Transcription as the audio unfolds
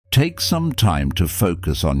take some time to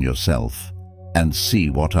focus on yourself and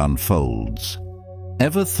see what unfolds.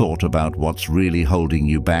 Ever thought about what's really holding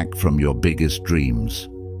you back from your biggest dreams?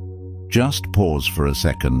 Just pause for a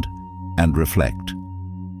second and reflect.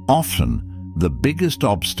 Often, the biggest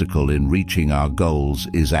obstacle in reaching our goals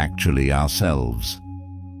is actually ourselves.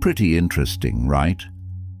 Pretty interesting, right?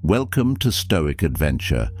 Welcome to Stoic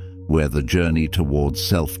Adventure, where the journey towards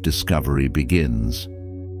self-discovery begins.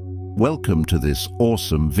 Welcome to this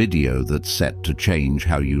awesome video that's set to change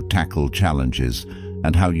how you tackle challenges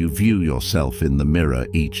and how you view yourself in the mirror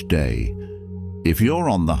each day. If you're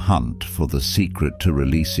on the hunt for the secret to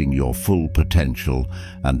releasing your full potential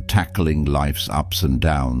and tackling life's ups and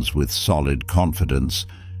downs with solid confidence,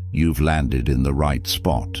 you've landed in the right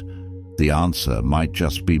spot. The answer might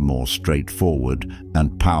just be more straightforward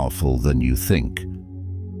and powerful than you think.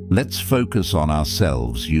 Let's focus on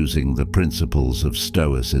ourselves using the principles of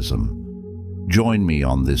Stoicism. Join me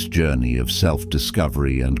on this journey of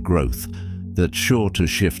self-discovery and growth that's sure to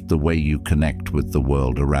shift the way you connect with the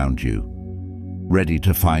world around you. Ready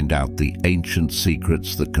to find out the ancient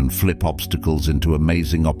secrets that can flip obstacles into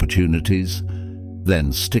amazing opportunities?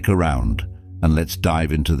 Then stick around and let's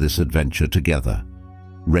dive into this adventure together.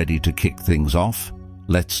 Ready to kick things off?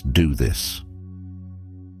 Let's do this.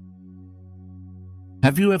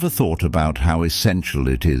 Have you ever thought about how essential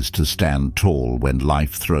it is to stand tall when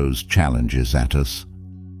life throws challenges at us?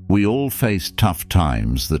 We all face tough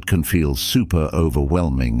times that can feel super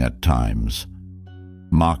overwhelming at times.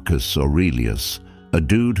 Marcus Aurelius, a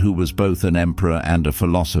dude who was both an emperor and a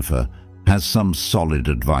philosopher, has some solid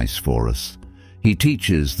advice for us. He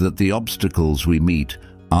teaches that the obstacles we meet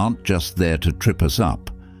aren't just there to trip us up,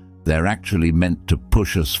 they're actually meant to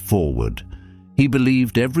push us forward. He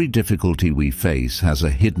believed every difficulty we face has a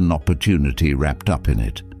hidden opportunity wrapped up in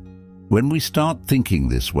it. When we start thinking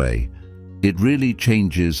this way, it really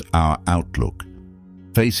changes our outlook.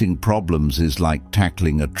 Facing problems is like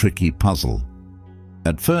tackling a tricky puzzle.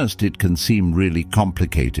 At first, it can seem really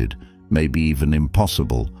complicated, maybe even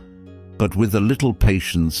impossible. But with a little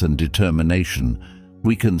patience and determination,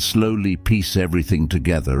 we can slowly piece everything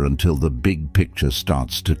together until the big picture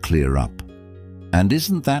starts to clear up. And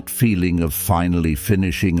isn't that feeling of finally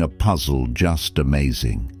finishing a puzzle just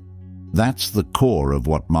amazing? That's the core of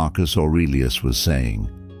what Marcus Aurelius was saying.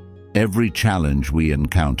 Every challenge we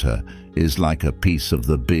encounter is like a piece of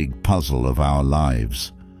the big puzzle of our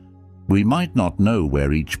lives. We might not know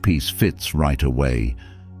where each piece fits right away,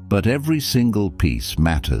 but every single piece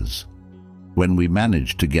matters. When we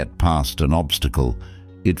manage to get past an obstacle,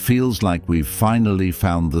 it feels like we've finally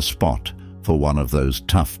found the spot for one of those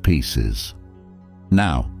tough pieces.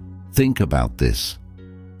 Now, think about this.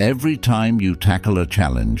 Every time you tackle a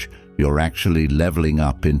challenge, you're actually leveling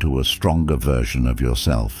up into a stronger version of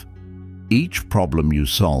yourself. Each problem you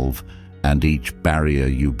solve and each barrier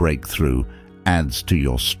you break through adds to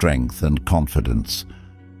your strength and confidence.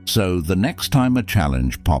 So the next time a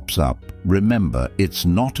challenge pops up, remember it's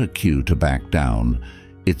not a cue to back down.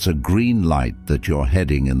 It's a green light that you're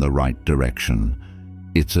heading in the right direction.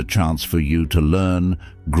 It's a chance for you to learn,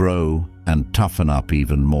 grow, and toughen up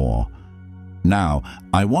even more. Now,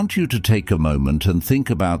 I want you to take a moment and think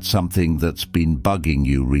about something that's been bugging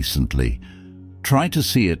you recently. Try to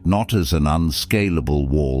see it not as an unscalable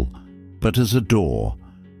wall, but as a door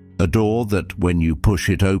that, when you push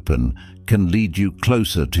it open, can lead you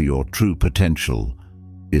closer to your true potential.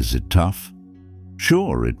 Is it tough?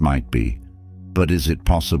 Sure, it might be. But is it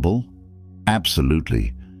possible?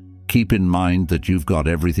 Absolutely. Keep in mind that you've got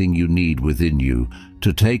everything you need within you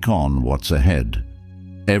to take on what's ahead.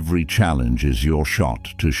 Every challenge is your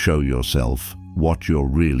shot to show yourself what you're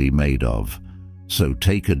really made of. So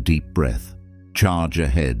take a deep breath, charge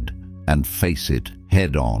ahead, and face it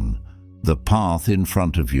head on. The path in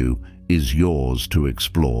front of you is yours to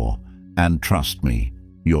explore, and trust me,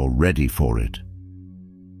 you're ready for it.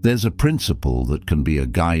 There's a principle that can be a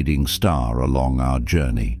guiding star along our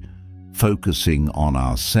journey, focusing on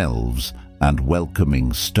ourselves and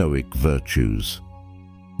welcoming Stoic virtues.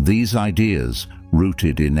 These ideas,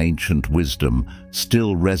 rooted in ancient wisdom,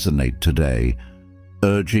 still resonate today,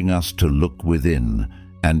 urging us to look within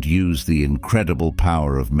and use the incredible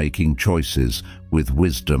power of making choices with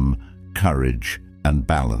wisdom, courage, and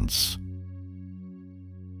balance.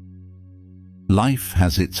 Life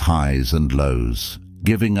has its highs and lows,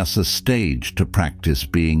 giving us a stage to practice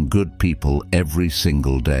being good people every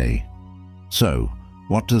single day. So,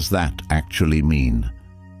 what does that actually mean?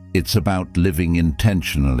 It's about living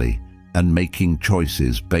intentionally and making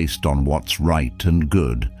choices based on what's right and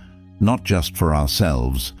good, not just for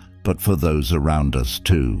ourselves, but for those around us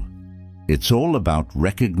too. It's all about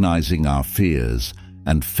recognizing our fears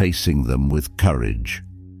and facing them with courage.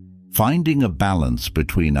 Finding a balance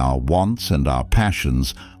between our wants and our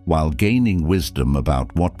passions while gaining wisdom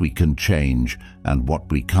about what we can change and what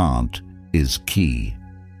we can't is key.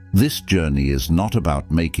 This journey is not about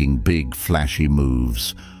making big, flashy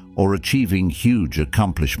moves or achieving huge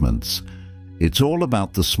accomplishments. It's all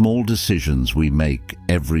about the small decisions we make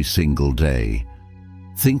every single day.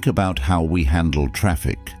 Think about how we handle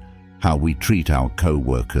traffic, how we treat our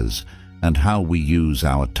co-workers, and how we use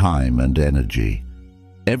our time and energy.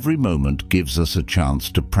 Every moment gives us a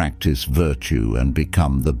chance to practice virtue and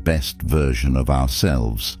become the best version of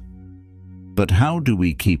ourselves. But how do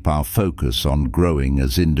we keep our focus on growing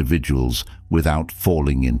as individuals without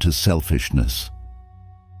falling into selfishness?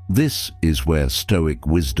 This is where Stoic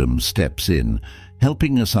wisdom steps in,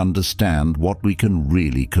 helping us understand what we can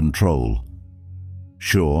really control.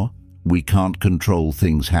 Sure, we can't control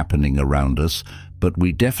things happening around us, but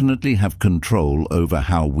we definitely have control over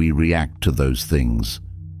how we react to those things.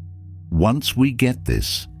 Once we get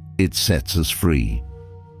this, it sets us free.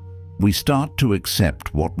 We start to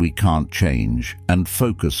accept what we can't change and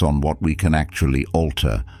focus on what we can actually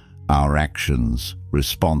alter, our actions,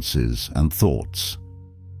 responses, and thoughts.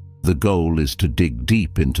 The goal is to dig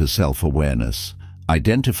deep into self-awareness,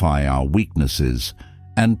 identify our weaknesses,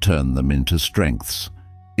 and turn them into strengths.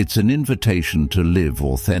 It's an invitation to live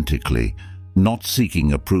authentically, not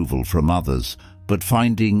seeking approval from others, but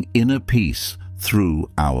finding inner peace through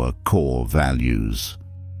our core values.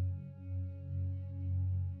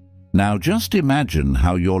 Now just imagine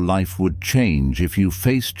how your life would change if you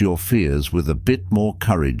faced your fears with a bit more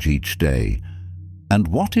courage each day. And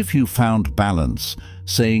what if you found balance,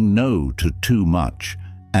 saying no to too much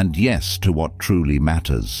and yes to what truly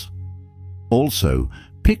matters? Also,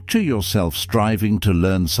 picture yourself striving to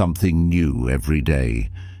learn something new every day,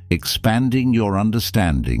 expanding your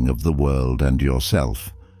understanding of the world and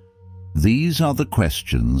yourself. These are the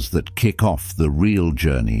questions that kick off the real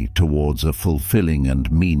journey towards a fulfilling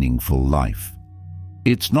and meaningful life.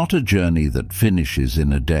 It's not a journey that finishes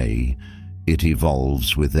in a day. It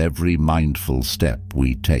evolves with every mindful step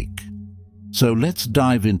we take. So let's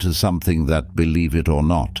dive into something that, believe it or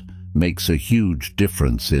not, makes a huge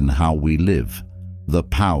difference in how we live: the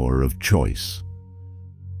power of choice.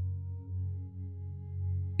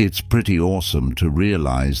 It's pretty awesome to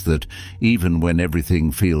realize that even when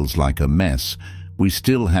everything feels like a mess, we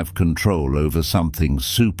still have control over something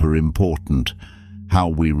super important: how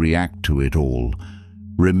we react to it all.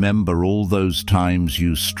 Remember all those times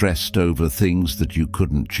you stressed over things that you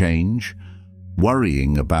couldn't change?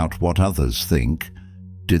 Worrying about what others think?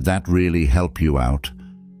 Did that really help you out?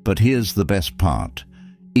 But here's the best part.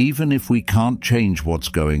 Even if we can't change what's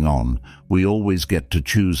going on, we always get to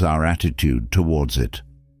choose our attitude towards it.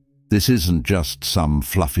 This isn't just some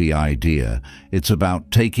fluffy idea. It's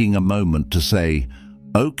about taking a moment to say,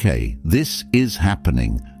 okay, this is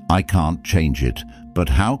happening. I can't change it, but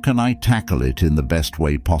how can I tackle it in the best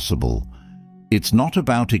way possible? It's not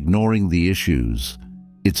about ignoring the issues.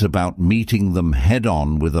 It's about meeting them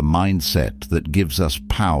head-on with a mindset that gives us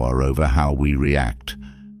power over how we react.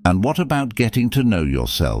 And what about getting to know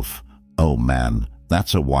yourself? Oh man,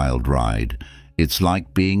 that's a wild ride. It's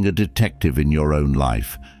like being a detective in your own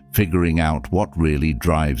life, figuring out what really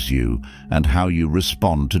drives you and how you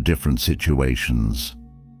respond to different situations.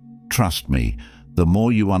 Trust me, the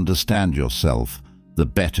more you understand yourself, the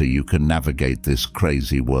better you can navigate this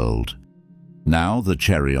crazy world. Now the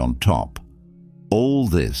cherry on top. All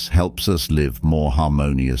this helps us live more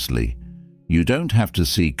harmoniously. You don't have to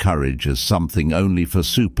see courage as something only for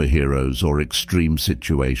superheroes or extreme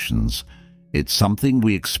situations. It's something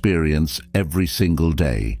we experience every single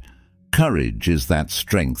day. Courage is that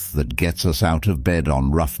strength that gets us out of bed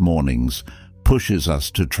on rough mornings, pushes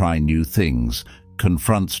us to try new things,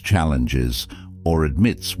 confronts challenges, or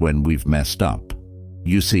admits when we've messed up.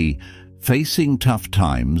 You see, facing tough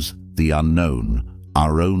times, the unknown,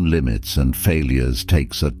 our own limits and failures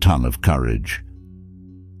takes a ton of courage.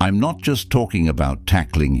 I'm not just talking about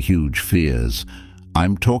tackling huge fears.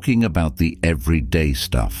 I'm talking about the everyday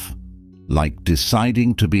stuff. Like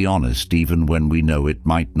deciding to be honest even when we know it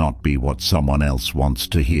might not be what someone else wants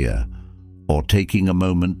to hear, or taking a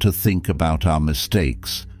moment to think about our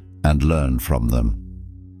mistakes and learn from them.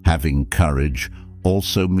 Having courage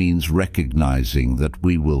also means recognizing that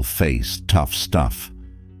we will face tough stuff,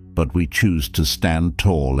 but we choose to stand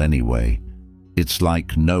tall anyway. It's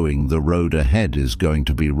like knowing the road ahead is going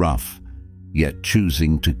to be rough, yet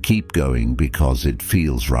choosing to keep going because it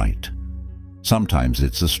feels right. Sometimes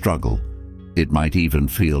it's a struggle. It might even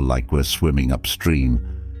feel like we're swimming upstream,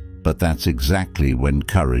 but that's exactly when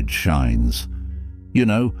courage shines. You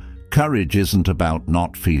know, Courage isn't about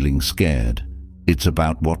not feeling scared. It's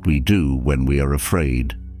about what we do when we are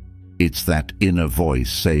afraid. It's that inner voice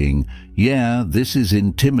saying, yeah, this is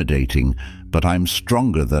intimidating, but I'm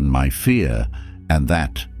stronger than my fear. And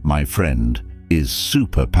that, my friend, is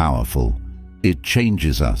super powerful. It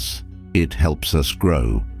changes us. It helps us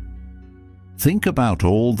grow. Think about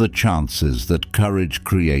all the chances that courage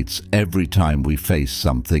creates every time we face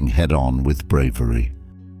something head-on with bravery.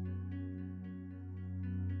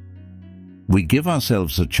 We give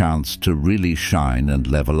ourselves a chance to really shine and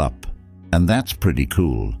level up, and that's pretty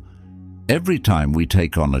cool. Every time we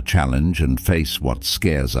take on a challenge and face what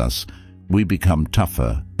scares us, we become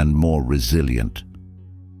tougher and more resilient.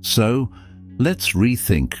 So, let's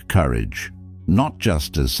rethink courage, not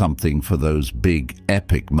just as something for those big,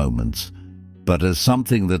 epic moments, but as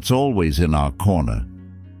something that's always in our corner.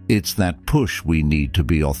 It's that push we need to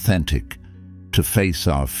be authentic, to face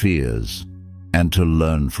our fears, and to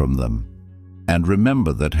learn from them. And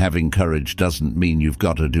remember that having courage doesn't mean you've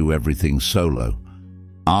got to do everything solo.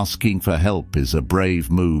 Asking for help is a brave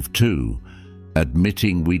move too.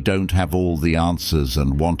 Admitting we don't have all the answers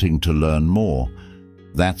and wanting to learn more,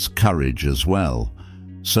 that's courage as well.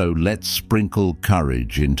 So let's sprinkle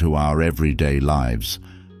courage into our everyday lives.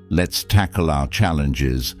 Let's tackle our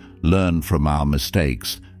challenges, learn from our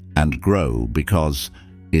mistakes, and grow because,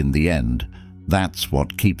 in the end, that's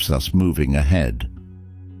what keeps us moving ahead.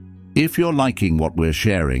 If you're liking what we're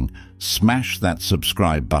sharing, smash that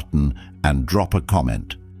subscribe button and drop a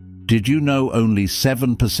comment. Did you know only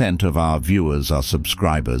 7% of our viewers are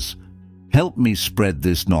subscribers? Help me spread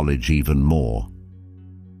this knowledge even more.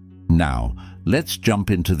 Now, let's jump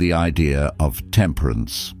into the idea of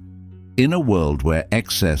temperance. In a world where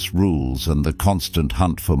excess rules and the constant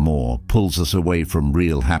hunt for more pulls us away from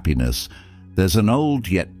real happiness, there's an old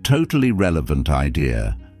yet totally relevant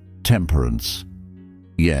idea: temperance.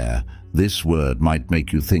 Yeah, this word might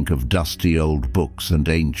make you think of dusty old books and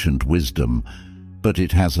ancient wisdom, but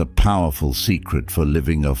it has a powerful secret for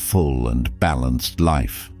living a full and balanced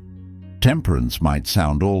life. Temperance might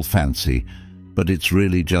sound all fancy, but it's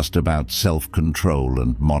really just about self-control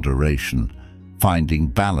and moderation, finding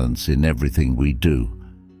balance in everything we do.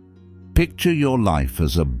 Picture your life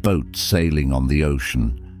as a boat sailing on the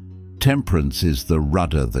ocean. Temperance is the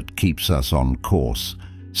rudder that keeps us on course,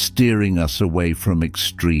 steering us away from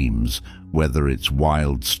extremes, whether it's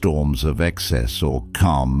wild storms of excess or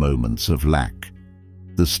calm moments of lack.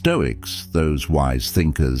 The Stoics, those wise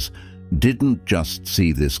thinkers, didn't just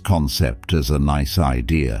see this concept as a nice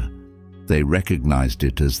idea. They recognized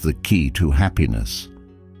it as the key to happiness.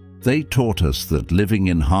 They taught us that living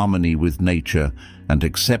in harmony with nature and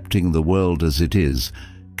accepting the world as it is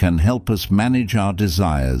can help us manage our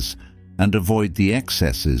desires and avoid the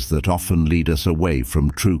excesses that often lead us away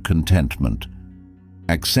from true contentment.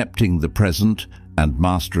 Accepting the present and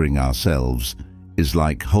mastering ourselves is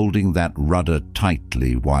like holding that rudder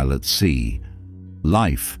tightly while at sea.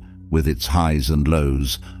 Life, with its highs and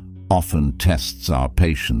lows, often tests our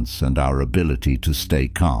patience and our ability to stay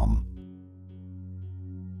calm.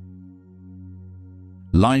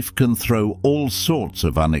 Life can throw all sorts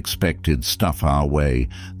of unexpected stuff our way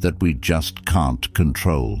that we just can't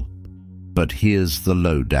control. But here's the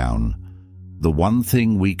lowdown. The one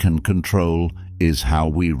thing we can control is how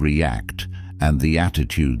we react and the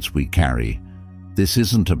attitudes we carry. This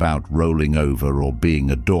isn't about rolling over or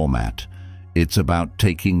being a doormat. It's about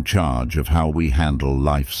taking charge of how we handle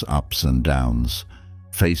life's ups and downs.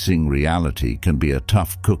 Facing reality can be a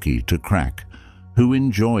tough cookie to crack. Who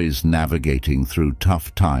enjoys navigating through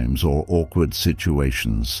tough times or awkward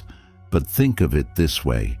situations? But think of it this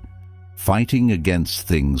way. Fighting against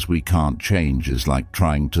things we can't change is like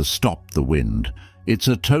trying to stop the wind. It's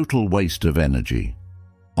a total waste of energy.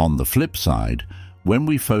 On the flip side, when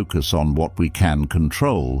we focus on what we can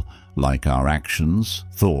control, like our actions,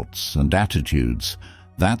 thoughts, and attitudes,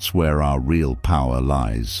 that's where our real power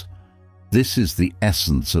lies. This is the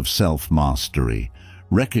essence of self-mastery,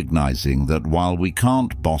 recognizing that while we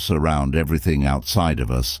can't boss around everything outside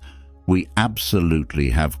of us, we absolutely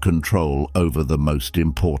have control over the most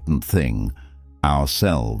important thing,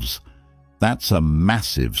 ourselves. That's a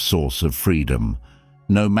massive source of freedom.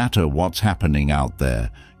 No matter what's happening out there,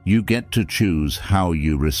 you get to choose how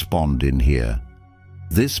you respond in here.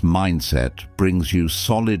 This mindset brings you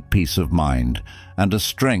solid peace of mind and a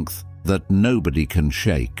strength that nobody can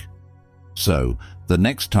shake. So, the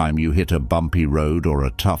next time you hit a bumpy road or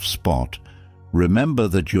a tough spot, remember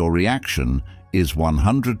that your reaction is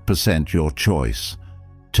 100% your choice.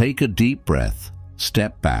 Take a deep breath,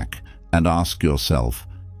 step back, and ask yourself,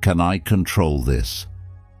 can I control this?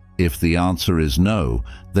 If the answer is no,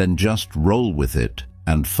 then just roll with it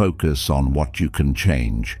and focus on what you can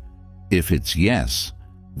change. If it's yes,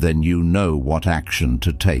 then you know what action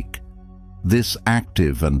to take. This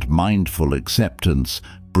active and mindful acceptance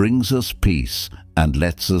brings us peace and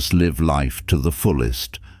lets us live life to the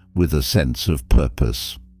fullest with a sense of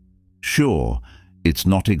purpose. Sure, it's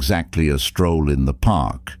not exactly a stroll in the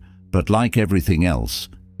park, but like everything else,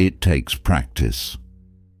 it takes practice.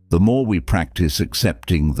 The more we practice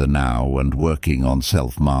accepting the now and working on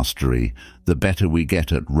self-mastery, the better we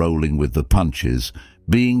get at rolling with the punches,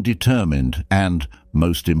 being determined and,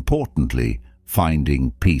 most importantly,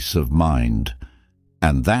 finding peace of mind.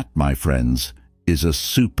 And that, my friends, is a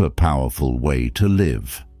super powerful way to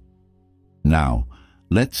live. Now,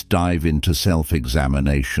 let's dive into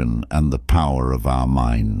self-examination and the power of our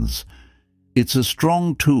minds. It's a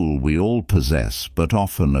strong tool we all possess but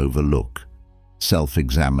often overlook.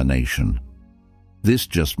 Self-examination. This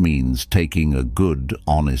just means taking a good,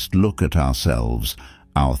 honest look at ourselves,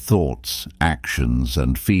 our thoughts, actions,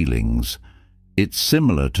 and feelings. It's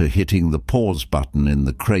similar to hitting the pause button in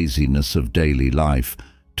the craziness of daily life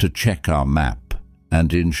to check our map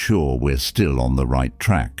and ensure we're still on the right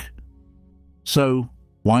track. So,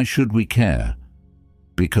 why should we care?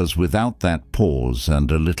 Because without that pause and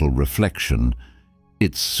a little reflection,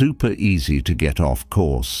 it's super easy to get off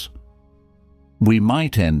course. We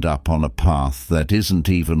might end up on a path that isn't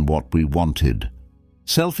even what we wanted.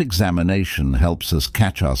 Self-examination helps us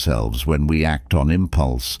catch ourselves when we act on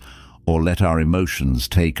impulse or let our emotions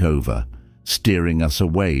take over, steering us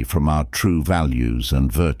away from our true values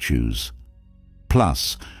and virtues.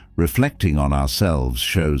 Plus, reflecting on ourselves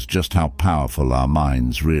shows just how powerful our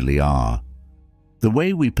minds really are. The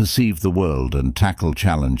way we perceive the world and tackle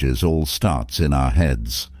challenges all starts in our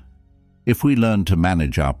heads. If we learn to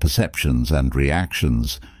manage our perceptions and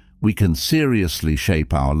reactions, we can seriously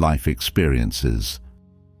shape our life experiences.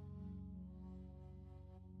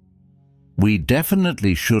 We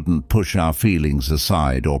definitely shouldn't push our feelings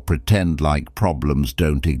aside or pretend like problems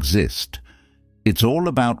don't exist. It's all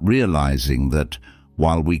about realizing that,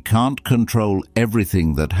 while we can't control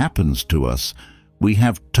everything that happens to us, we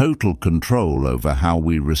have total control over how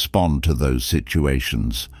we respond to those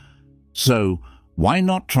situations. So, why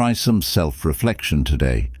not try some self-reflection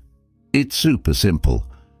today? It's super simple.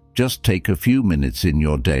 Just take a few minutes in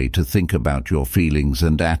your day to think about your feelings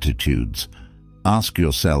and attitudes. Ask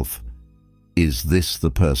yourself, is this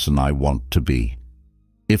the person I want to be?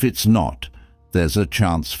 If it's not, there's a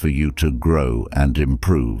chance for you to grow and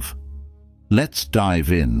improve. Let's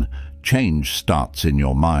dive in. Change starts in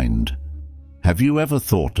your mind. Have you ever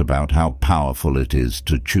thought about how powerful it is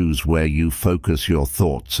to choose where you focus your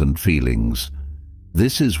thoughts and feelings?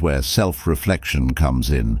 This is where self-reflection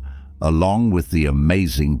comes in, along with the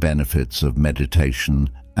amazing benefits of meditation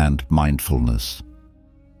and mindfulness.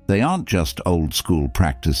 They aren't just old-school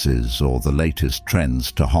practices or the latest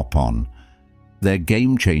trends to hop on. They're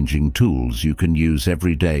game-changing tools you can use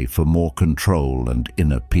every day for more control and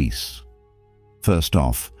inner peace. First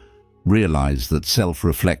off, realize that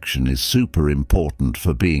self-reflection is super important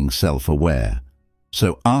for being self-aware.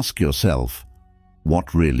 So ask yourself,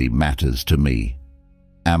 what really matters to me?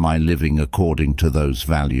 Am I living according to those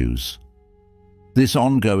values? This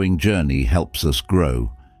ongoing journey helps us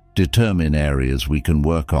grow, determine areas we can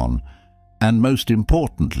work on, and most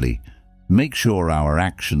importantly, make sure our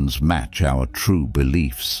actions match our true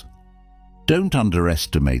beliefs. Don't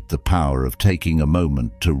underestimate the power of taking a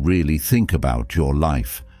moment to really think about your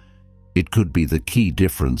life. It could be the key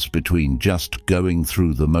difference between just going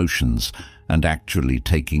through the motions and actually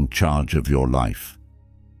taking charge of your life.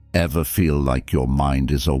 Ever feel like your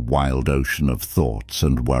mind is a wild ocean of thoughts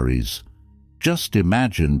and worries? Just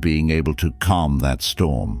imagine being able to calm that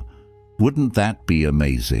storm. Wouldn't that be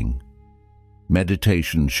amazing?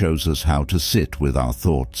 Meditation shows us how to sit with our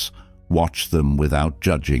thoughts, watch them without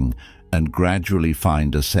judging, and gradually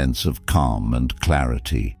find a sense of calm and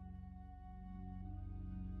clarity.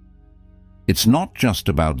 It's not just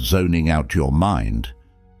about zoning out your mind.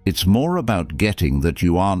 It's more about getting that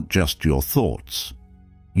you aren't just your thoughts.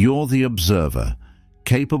 You're the observer,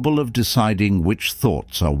 capable of deciding which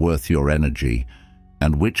thoughts are worth your energy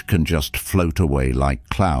and which can just float away like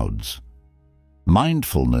clouds.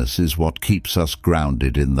 Mindfulness is what keeps us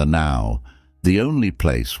grounded in the now, the only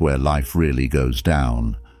place where life really goes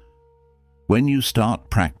down. When you start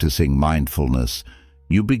practicing mindfulness,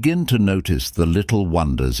 you begin to notice the little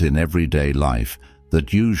wonders in everyday life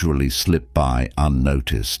that usually slip by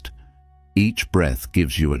unnoticed. Each breath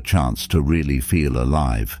gives you a chance to really feel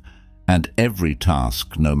alive, and every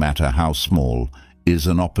task, no matter how small, is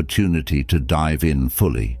an opportunity to dive in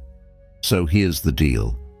fully. So here's the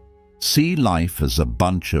deal. See life as a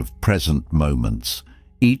bunch of present moments,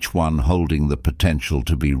 each one holding the potential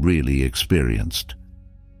to be really experienced.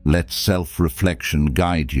 Let self-reflection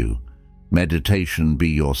guide you, meditation be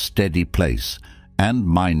your steady place, and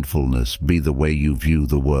mindfulness be the way you view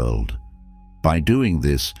the world. By doing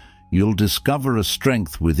this, you'll discover a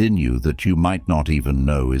strength within you that you might not even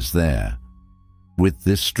know is there. With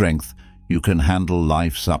this strength, you can handle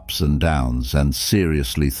life's ups and downs and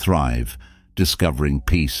seriously thrive, discovering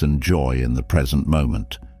peace and joy in the present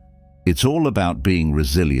moment. It's all about being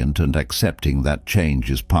resilient and accepting that change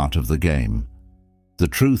is part of the game. The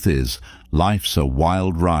truth is, life's a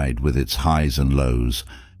wild ride with its highs and lows,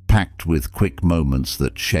 packed with quick moments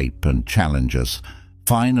that shape and challenge us,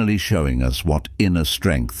 finally showing us what inner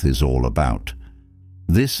strength is all about.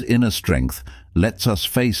 This inner strength lets us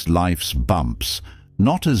face life's bumps,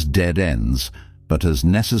 not as dead ends, but as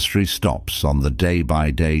necessary stops on the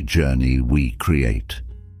day-by-day journey we create.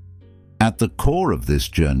 At the core of this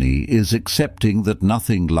journey is accepting that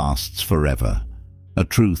nothing lasts forever, a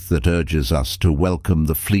truth that urges us to welcome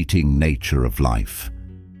the fleeting nature of life.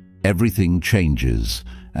 Everything changes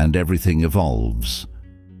and everything evolves.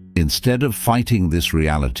 Instead of fighting this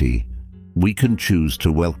reality, we can choose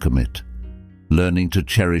to welcome it, learning to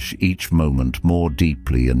cherish each moment more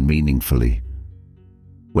deeply and meaningfully.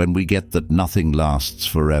 When we get that nothing lasts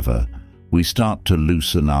forever, we start to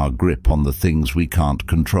loosen our grip on the things we can't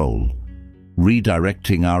control,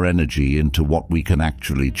 redirecting our energy into what we can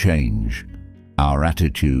actually change, our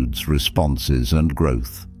attitudes, responses, and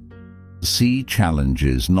growth. See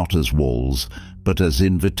challenges not as walls, but as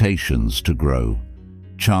invitations to grow,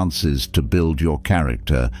 chances to build your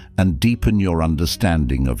character and deepen your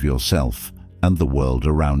understanding of yourself and the world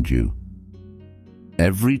around you.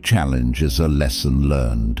 Every challenge is a lesson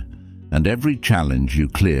learned, and every challenge you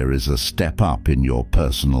clear is a step up in your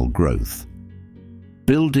personal growth.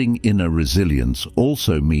 Building inner resilience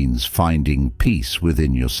also means finding peace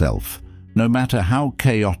within yourself, no matter how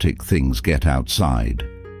chaotic things get outside.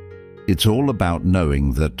 It's all about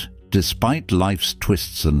knowing that, despite life's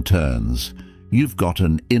twists and turns, you've got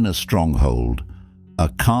an inner stronghold, a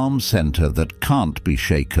calm center that can't be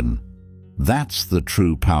shaken. That's the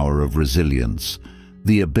true power of resilience,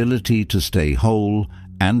 the ability to stay whole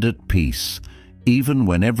and at peace, even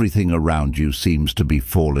when everything around you seems to be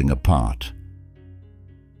falling apart.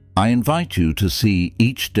 I invite you to see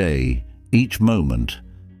each day, each moment,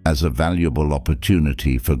 as a valuable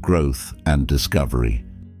opportunity for growth and discovery.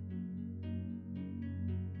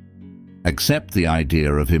 Accept the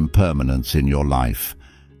idea of impermanence in your life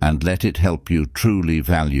and let it help you truly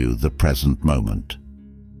value the present moment.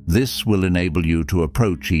 This will enable you to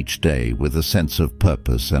approach each day with a sense of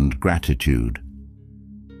purpose and gratitude.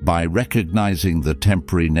 By recognizing the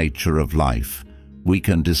temporary nature of life, we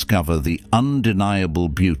can discover the undeniable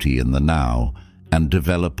beauty in the now and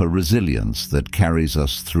develop a resilience that carries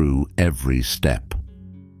us through every step.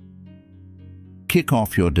 Kick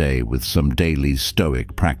off your day with some daily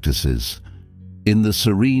Stoic practices. In the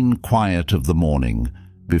serene quiet of the morning,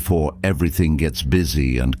 before everything gets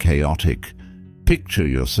busy and chaotic, picture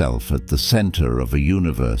yourself at the center of a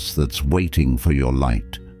universe that's waiting for your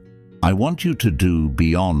light. I want you to do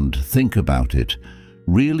beyond think about it.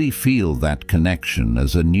 Really feel that connection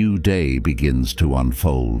as a new day begins to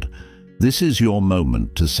unfold. This is your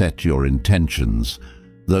moment to set your intentions,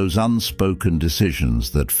 those unspoken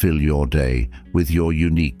decisions that fill your day with your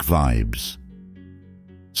unique vibes.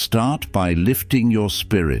 Start by lifting your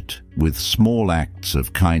spirit with small acts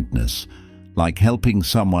of kindness, like helping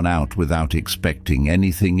someone out without expecting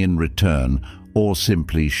anything in return or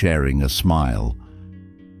simply sharing a smile.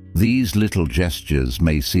 These little gestures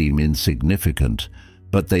may seem insignificant,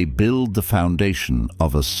 but they build the foundation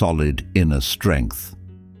of a solid inner strength.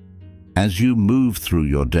 As you move through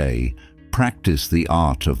your day, practice the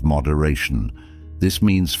art of moderation. This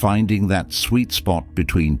means finding that sweet spot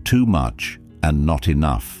between too much and not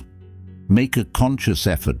enough. Make a conscious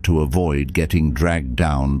effort to avoid getting dragged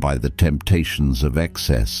down by the temptations of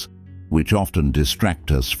excess, which often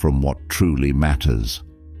distract us from what truly matters.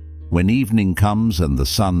 When evening comes and the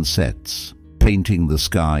sun sets, painting the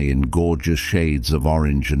sky in gorgeous shades of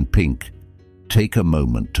orange and pink, take a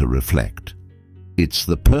moment to reflect. It's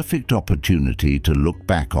the perfect opportunity to look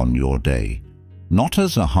back on your day, not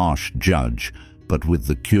as a harsh judge, but with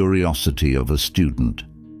the curiosity of a student.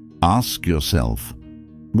 Ask yourself,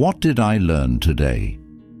 what did I learn today?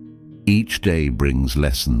 Each day brings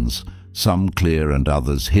lessons, some clear and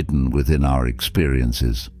others hidden within our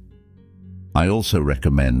experiences. I also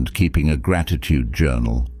recommend keeping a gratitude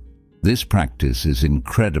journal. This practice is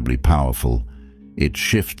incredibly powerful. It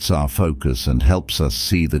shifts our focus and helps us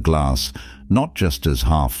see the glass not just as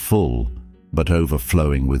half full, but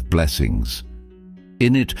overflowing with blessings.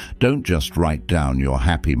 In it, don't just write down your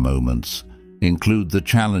happy moments. Include the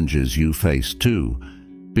challenges you face too,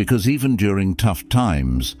 because even during tough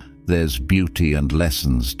times, there's beauty and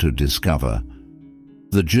lessons to discover.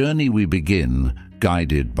 The journey we begin,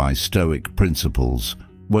 guided by Stoic principles,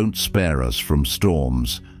 won't spare us from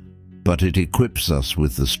storms, but it equips us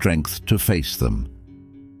with the strength to face them.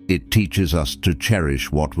 It teaches us to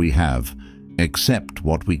cherish what we have, accept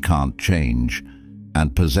what we can't change,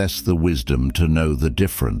 and possess the wisdom to know the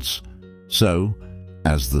difference. So,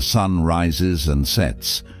 as the sun rises and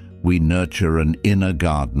sets, we nurture an inner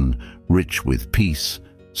garden rich with peace,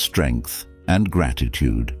 strength, and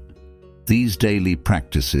gratitude. These daily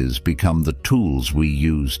practices become the tools we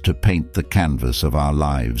use to paint the canvas of our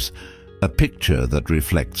lives, a picture that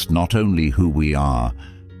reflects not only who we are,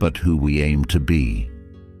 but who we aim to be.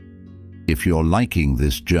 If you're liking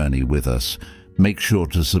this journey with us, make sure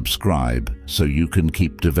to subscribe so you can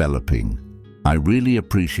keep developing. I really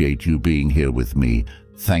appreciate you being here with me.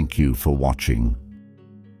 Thank you for watching.